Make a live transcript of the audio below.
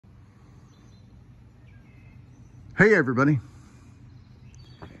Hey everybody.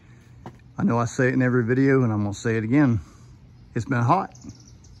 I know I say it in every video and I'm gonna say it again. It's been hot.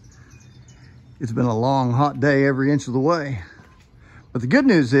 It's been a long, hot day every inch of the way. But the good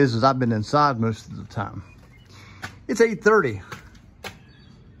news is I've been inside most of the time. It's 8:30.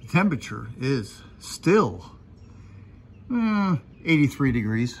 The temperature is still 83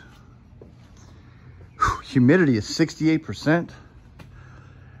 degrees. Humidity is 68%.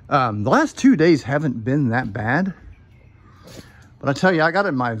 The last 2 days haven't been that bad. But I tell you, I got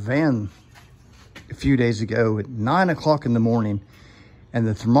in my van a few days ago at 9 o'clock in the morning, and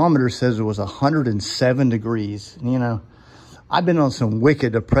the thermometer says it was 107 degrees. And, you know, I've been on some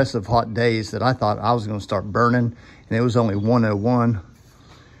wicked, oppressive hot days that I thought I was going to start burning, and it was only 101.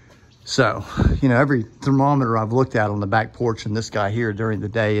 So, you know, every thermometer I've looked at on the back porch and this guy here during the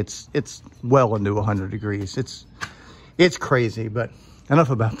day, it's well into 100 degrees. It's crazy, but enough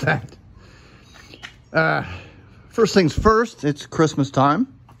about that. First things first, it's Christmas time.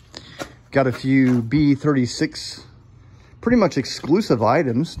 Got a few B-36 pretty much exclusive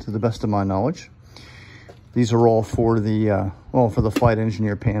items to the best of my knowledge. These are all for the for the flight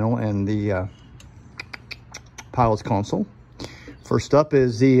engineer panel and the pilot's console. First up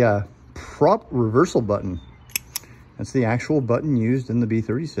is the prop reversal button. That's the actual button used in the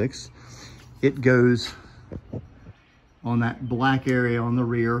B-36. It goes on that black area on the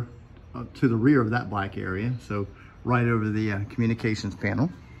rear, to the rear of that black area, so right over the communications panel.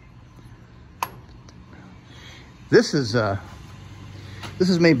 This is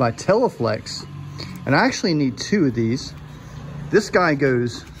made by Teleflex, and I actually need two of these. This guy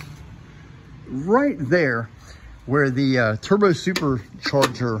goes right there where the turbo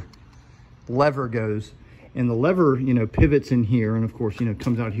supercharger lever goes, and the lever, you know, pivots in here, and of course, you know,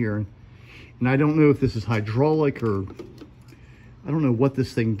 comes out here. And I don't know if this is hydraulic or I don't know what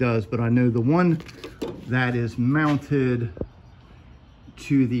this thing does, but I know the one that is mounted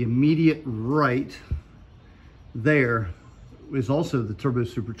to the immediate right there is also the turbo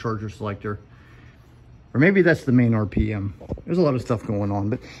supercharger selector, or maybe that's the main RPM. There's a lot of stuff going on,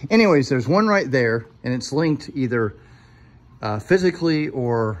 but anyways, there's one right there, and it's linked either physically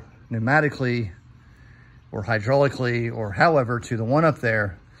or pneumatically or hydraulically or however to the one up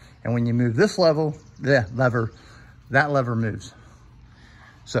there. And when you move this lever, that lever moves.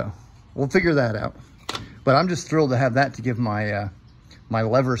 So we'll figure that out. But I'm just thrilled to have that to give my my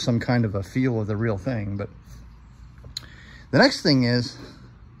lever some kind of a feel of the real thing. But the next thing is,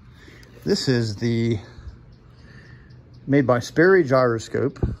 this is the made by Sperry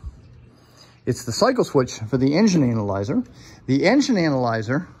gyroscope. It's the cycle switch for the engine analyzer. The engine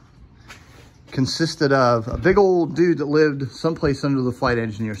analyzer consisted of a big old dude that lived someplace under the flight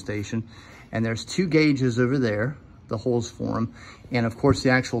engineer station, and there's two gauges over there, the holes for them, and of course the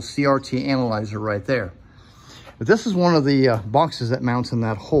actual CRT analyzer right there. But this is one of the boxes that mounts in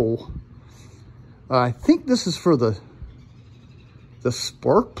that hole. I think this is for the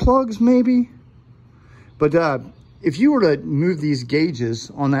spark plugs maybe, but if you were to move these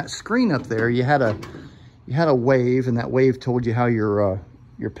gauges on that screen up there, you had a wave, and that wave told you how your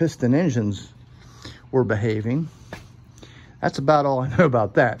piston engines were behaving. That's about all I know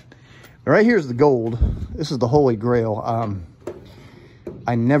about that. Right here's the gold. This is the holy grail.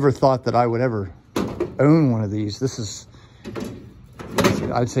 I never thought that I would ever own one of these. This is,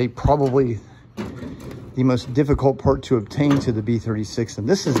 I'd say, probably the most difficult part to obtain to the B-36, and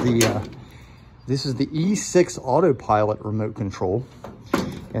this is the E6 autopilot remote control.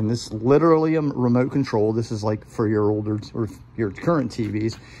 And this is literally a remote control. This is like for your older or your current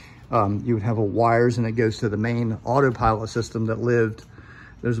TVs. You would have a wires, and it goes to the main autopilot system that lived.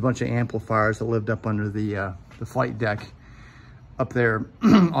 There's a bunch of amplifiers that lived up under the flight deck up there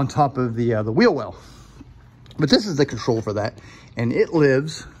on top of the wheel well. But this is the control for that, and it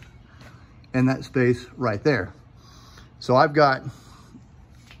lives in that space right there. So I've got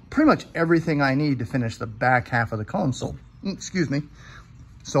pretty much everything I need to finish the back half of the console. Excuse me.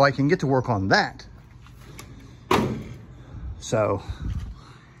 So I can get to work on that. So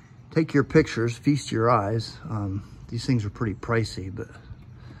take your pictures, feast your eyes. These things are pretty pricey, but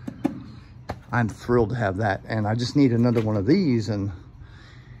I'm thrilled to have that. And I just need another one of these, and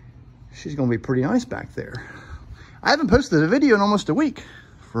she's gonna be pretty nice back there. I haven't posted a video in almost a week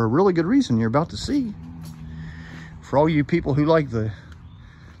for a really good reason you're about to see. For all you people who like the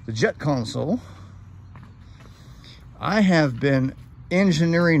jet console, I have been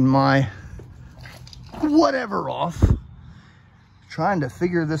engineering my whatever off, trying to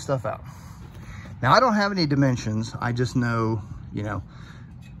figure this stuff out. Now, I don't have any dimensions. I just know, you know,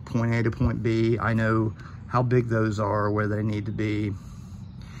 point A to point B. I know how big those are, where they need to be.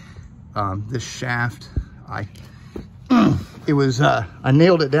 This shaft, it was, I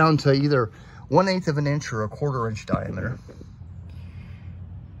nailed it down to either 1/8 of an inch or a 1/4 inch diameter.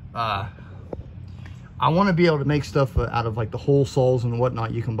 I want to be able to make stuff out of like the hole saws and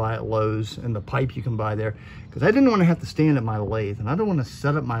whatnot you can buy at Lowe's, and the pipe you can buy there, because I didn't want to have to stand at my lathe, and I don't want to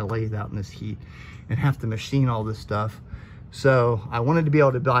set up my lathe out in this heat and have to machine all this stuff. So I wanted to be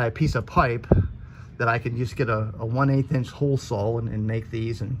able to buy a piece of pipe that I could just get a 1/8 inch hole saw and make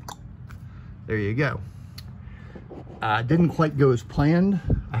these, and there you go. Didn't quite go as planned.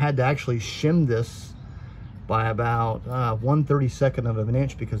 I had to actually shim this by about 1/32 of an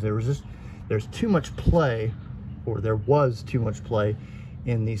inch because there's too much play, or there was too much play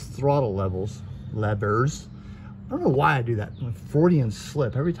in these throttle levers. I don't know why I do that. Freudian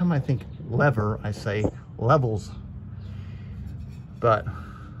slip. Every time I think lever, I say levels. But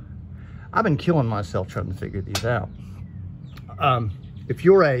I've been killing myself trying to figure these out. If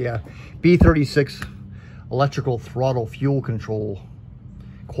you're a B-36 electrical throttle fuel control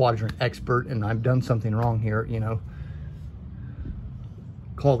quadrant expert and I've done something wrong here, you know,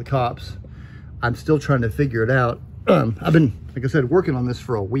 call the cops. I'm still trying to figure it out. I've been, like I said, working on this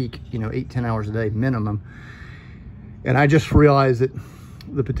for a week, you know, 8-10 hours a day minimum. And I just realized that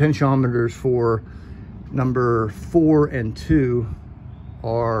the potentiometers for number 4 and 2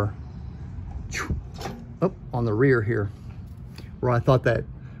 are up on the rear here, where I thought that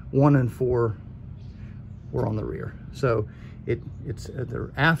 1 and 4 were on the rear. So it's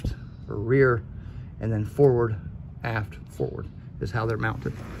they're aft or rear, and then forward, aft, forward is how they're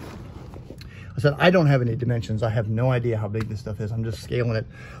mounted. I said, I don't have any dimensions. I have no idea how big this stuff is. I'm just scaling it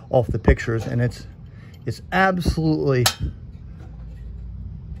off the pictures, and it's absolutely,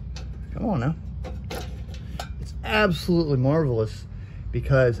 come on now. It's absolutely marvelous,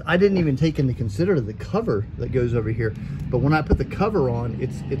 because I didn't even take into consider the cover that goes over here. But when I put the cover on,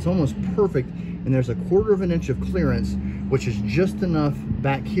 it's almost perfect, and there's a 1/4 of an inch of clearance, which is just enough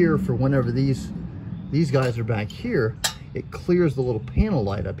back here for whenever these guys are back here, it clears the little panel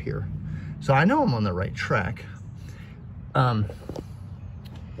light up here. So I know I'm on the right track. Of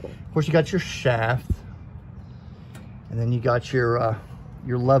course, you got your shaft, and then you got your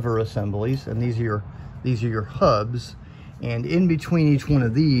lever assemblies, and these are your hubs. And in between each one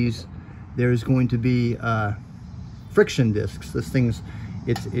of these, there's going to be friction discs. This thing's,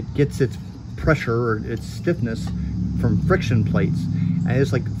 it gets its pressure or its stiffness from friction plates. And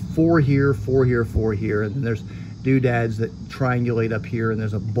it's like 4 here, 4 here, 4 here, and then there's doodads that triangulate up here, and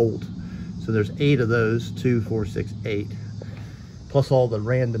there's a bolt. So there's 8 of those, 2, 4, 6, 8, plus all the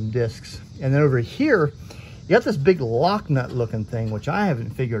random discs. And then over here, you got this big lock nut looking thing, which I haven't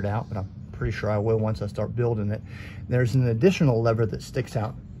figured out, but I'm pretty sure I will once I start building it. There's an additional lever that sticks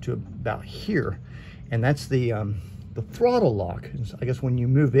out to about here, and that's the throttle lock. So I guess when you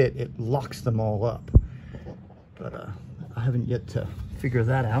move it, it locks them all up. But I haven't yet to figure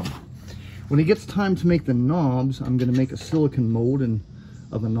that out. When it gets time to make the knobs, I'm going to make a silicone mold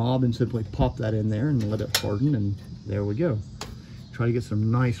of a knob and simply pop that in there and let it harden, and there we go. Try to get some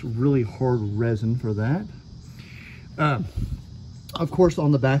nice, really hard resin for that. Of course,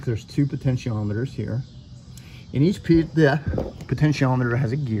 on the back, there's 2 potentiometers here. And each the potentiometer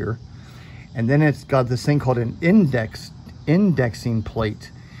has a gear. And then it's got this thing called an indexing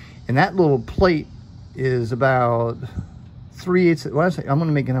plate. And that little plate is about 3/8. Well, I'm going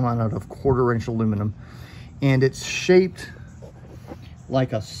to make it out of 1/4 inch aluminum. And it's shaped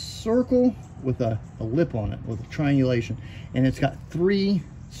like a circle with a lip on it, with a triangulation. And it's got 3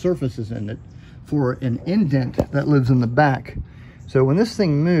 surfaces in it for an indent that lives in the back. So when this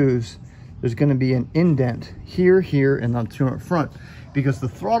thing moves, there's going to be an indent here, here, and on the front, because the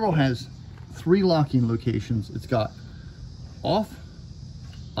throttle has 3 locking locations. It's got off,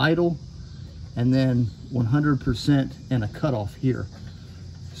 idle, and then 100% and a cutoff here.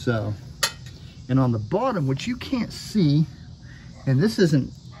 So, and on the bottom, which you can't see, and this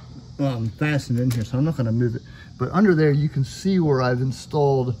isn't fastened in here, so I'm not going to move it, but under there you can see where I've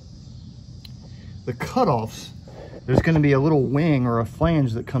installed the cutoffs. There's going to be a little wing or a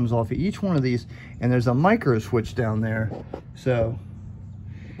flange that comes off of each one of these, and there's a micro switch down there. So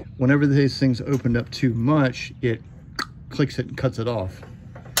whenever these things opened up too much, it clicks it and cuts it off.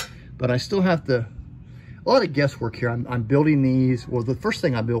 But I still have to, a lot of guesswork here. I'm building these. Well, the first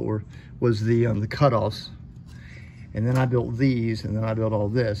thing I built was the cutoffs, and then I built these, and then I built all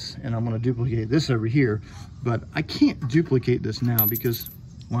this, and I'm going to duplicate this over here. But I can't duplicate this now because,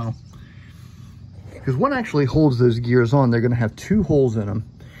 well, because what actually holds those gears on, they're going to have 2 holes in them.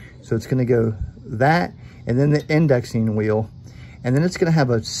 So it's going to go that, and then the indexing wheel, and then it's going to have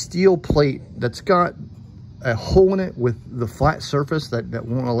a steel plate that's got a hole in it with the flat surface that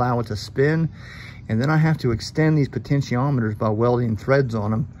won't allow it to spin. And then I have to extend these potentiometers by welding threads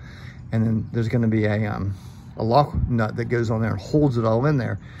on them. And then there's going to be a lock nut that goes on there and holds it all in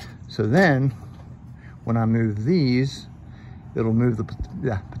there. So then when I move these, it'll move the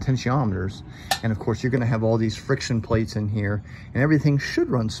potentiometers. And of course, you're going to have all these friction plates in here, and everything should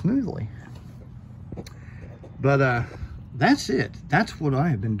run smoothly. But that's it. That's what I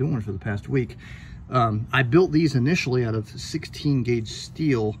have been doing for the past week. I built these initially out of 16 gauge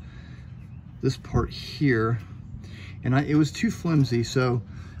steel, this part here, and it was too flimsy, so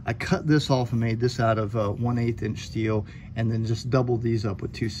I cut this off and made this out of 1/8 inch steel, and then just doubled these up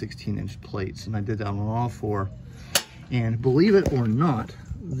with two 16-inch plates. And I did that on all four. And believe it or not,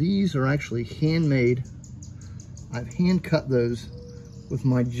 these are actually handmade. I've hand cut those with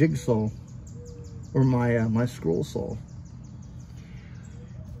my jigsaw, or my scroll saw.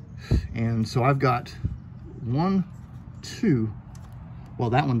 And so I've got 1, 2, well,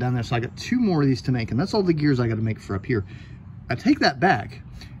 that one down there. So I got 2 more of these to make, and that's all the gears I got to make for up here. I take that back.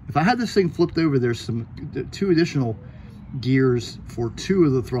 If I had this thing flipped over, there's 2 additional gears for 2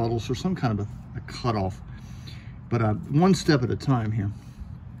 of the throttles for some kind of a cutoff. But one step at a time here.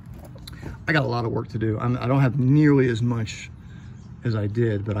 I got a lot of work to do. I don't have nearly as much as I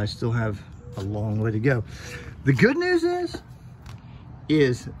did, but I still have a long way to go. The good news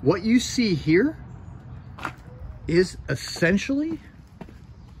is what you see here is essentially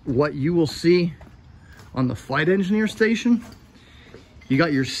what you will see on the flight engineer station. You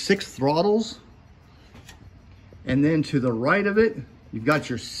got your 6 throttles, and then to the right of it, you've got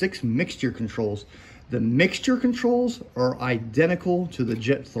your 6 mixture controls. The mixture controls are identical to the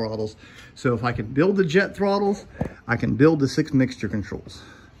jet throttles. So if I can build the jet throttles, I can build the 6 mixture controls.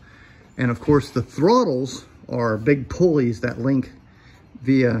 And of course, the throttles are big pulleys that link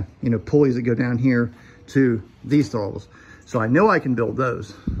via, pulleys that go down here to these throttles. So I know I can build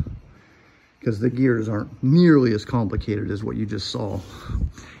those because the gears aren't nearly as complicated as what you just saw.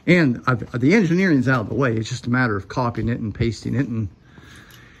 And the engineering's out of the way. It's just a matter of copying it and pasting it, and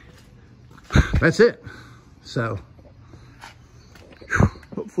that's it. So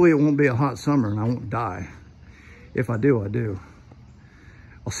hopefully it won't be a hot summer and I won't die. If I do, I do.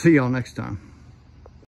 I'll see y'all next time.